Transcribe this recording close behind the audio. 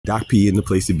Doc P in the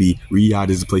place to be. Riyadh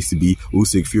is the place to be.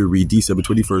 Usyk Fury December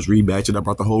 21st rematch, and I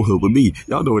brought the whole hood with me.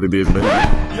 Y'all know what it is,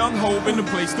 man. Young Hove in the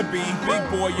place to be. Big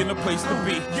boy in the place to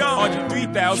be. Young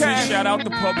 3,000. Shout out the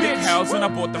public housing. I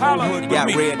bought the whole hood with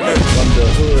me. From the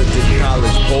hood to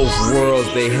college, both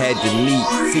worlds they had to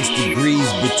meet. 6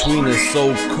 degrees between us,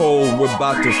 so cold we're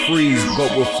about to freeze.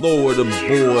 But we're Florida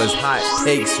boys, hot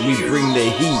takes, we bring the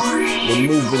heat. We're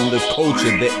moving the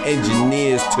culture, the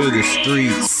engineers to the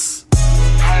streets.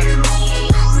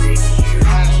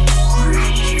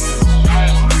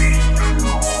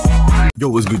 Yo,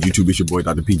 what's good, YouTube? It's your boy,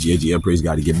 Dr. PGAGM. Praise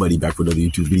God to get money back for another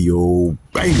YouTube video.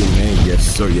 Banging, man. Yes,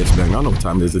 sir. Yes, man. I don't know what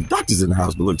time it is. The doctor's in the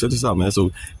house, but look, check this out, man. So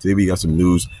today we got some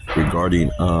news regarding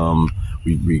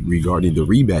regarding the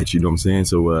rematch. You know what I'm saying?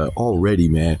 So already,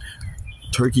 man,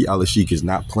 Turki Alalshikh is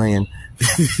not playing.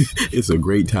 It's a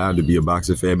great time to be a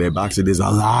boxing fan, man. Boxing is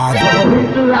alive.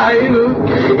 It's alive.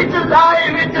 It's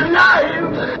alive. It's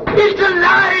alive. It's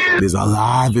alive. It's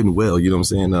alive and well. You know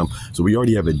what I'm saying? So we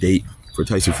already have a date for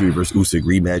Tyson Fury versus Usyk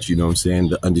rematch, you know what I'm saying?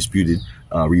 The undisputed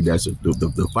rematch,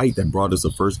 the fight that brought us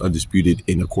the first undisputed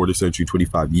in a quarter century,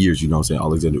 25 years, you know what I'm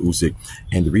saying? Oleksandr Usyk.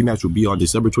 And the rematch will be on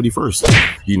December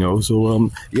 21st, you know? So,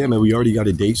 yeah, man, we already got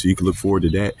a date, so you can look forward to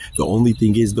that. The only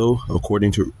thing is, though,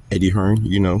 according to Eddie Hearn,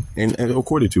 you know, and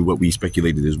according to what we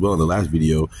speculated as well in the last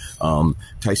video,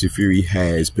 Tyson Fury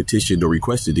has petitioned or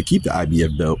requested to keep the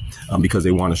IBF belt because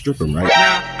they want to strip him, right?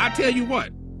 Now, I tell you what,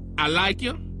 I like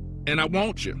you and I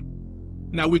want you.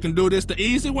 Now, we can do this the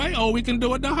easy way, or we can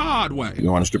do it the hard way. You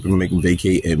want to strip him and make him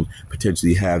vacate and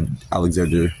potentially have Philip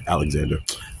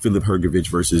Hrgovic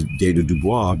versus Daniel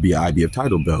Dubois be an IBF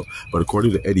title belt. But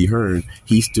according to Eddie Hearn,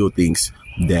 he still thinks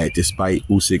that despite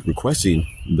Usyk requesting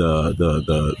the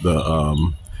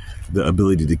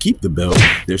ability to keep the belt,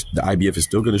 the IBF is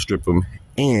still going to strip him,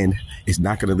 and it's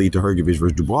not going to lead to Hrgovic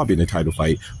versus Dubois being a title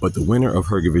fight. But the winner of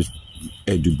Hrgovic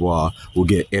and Dubois will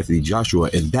get Anthony Joshua,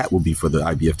 and that will be for the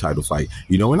IBF title fight.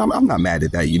 You know, and I'm not mad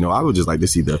at that. You know, I would just like to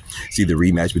see the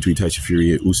rematch between Tyson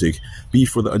Fury and Usyk be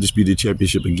for the undisputed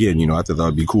championship again. You know, I thought that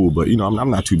would be cool, but you know,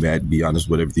 I'm not too mad, to be honest,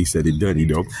 with everything said and done. You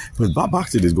know, but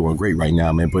boxing is going great right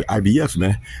now, man. But IBF,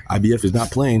 man, IBF is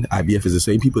not playing. IBF is the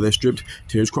same people that stripped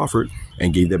Terrence Crawford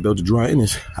and gave that belt to Dry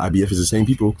Ennis. IBF is the same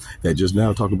people that just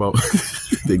now talk about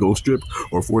they go strip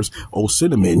or force old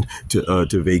Cinnamon to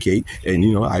vacate, and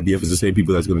you know, IBF is the same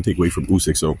people that's going to take away from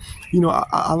Usyk. So, you know,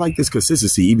 I like this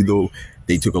consistency, even though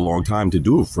they took a long time to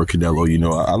do it for Canelo. You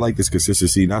know, I like this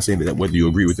consistency. Not saying that whether you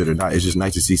agree with it or not, it's just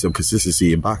nice to see some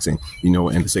consistency in boxing, you know,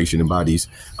 and the sanctioning bodies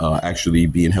actually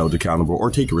being held accountable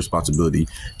or take a responsibility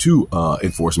to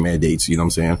enforce mandates, you know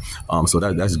what I'm saying? So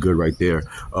that's good right there.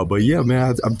 But yeah,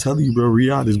 man, I'm telling you, bro,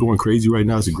 Riyadh is going crazy right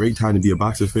now. It's a great time to be a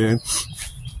boxing fan.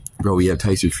 Bro, we have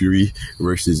Tyson Fury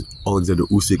versus Oleksandr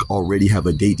Usyk already have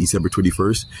a date, December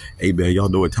 21st. Hey, man, y'all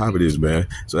know what time it is, man.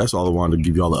 So that's all I wanted to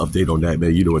give y'all an update on that,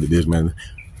 man. You know what it is, man.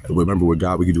 Remember, with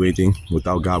God, we can do anything.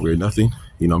 Without God, we're nothing.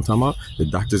 You know what I'm talking about? The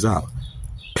doctor's out.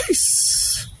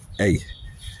 Peace. Hey.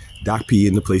 Doc P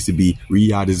in the place to be.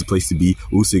 Riyadh is the place to be.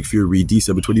 Usyk Fury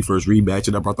December 21st rematch,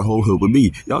 and I brought the whole hood with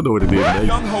me. Y'all know what it is, man.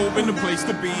 Young Hove in the place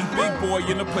to be. Big boy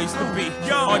in the place to be.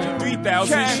 Young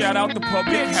 3,000. Shout out the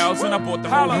public housing. I bought the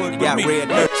whole hood with me.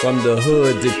 From the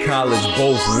hood to college,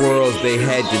 both worlds they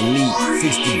had to meet.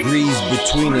 6 degrees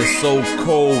between us, so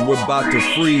cold we're about to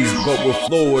freeze. But we're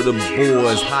Florida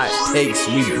boys, hot takes,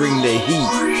 we bring the heat.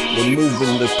 We're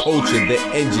moving the culture, the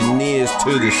engineers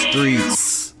to the streets.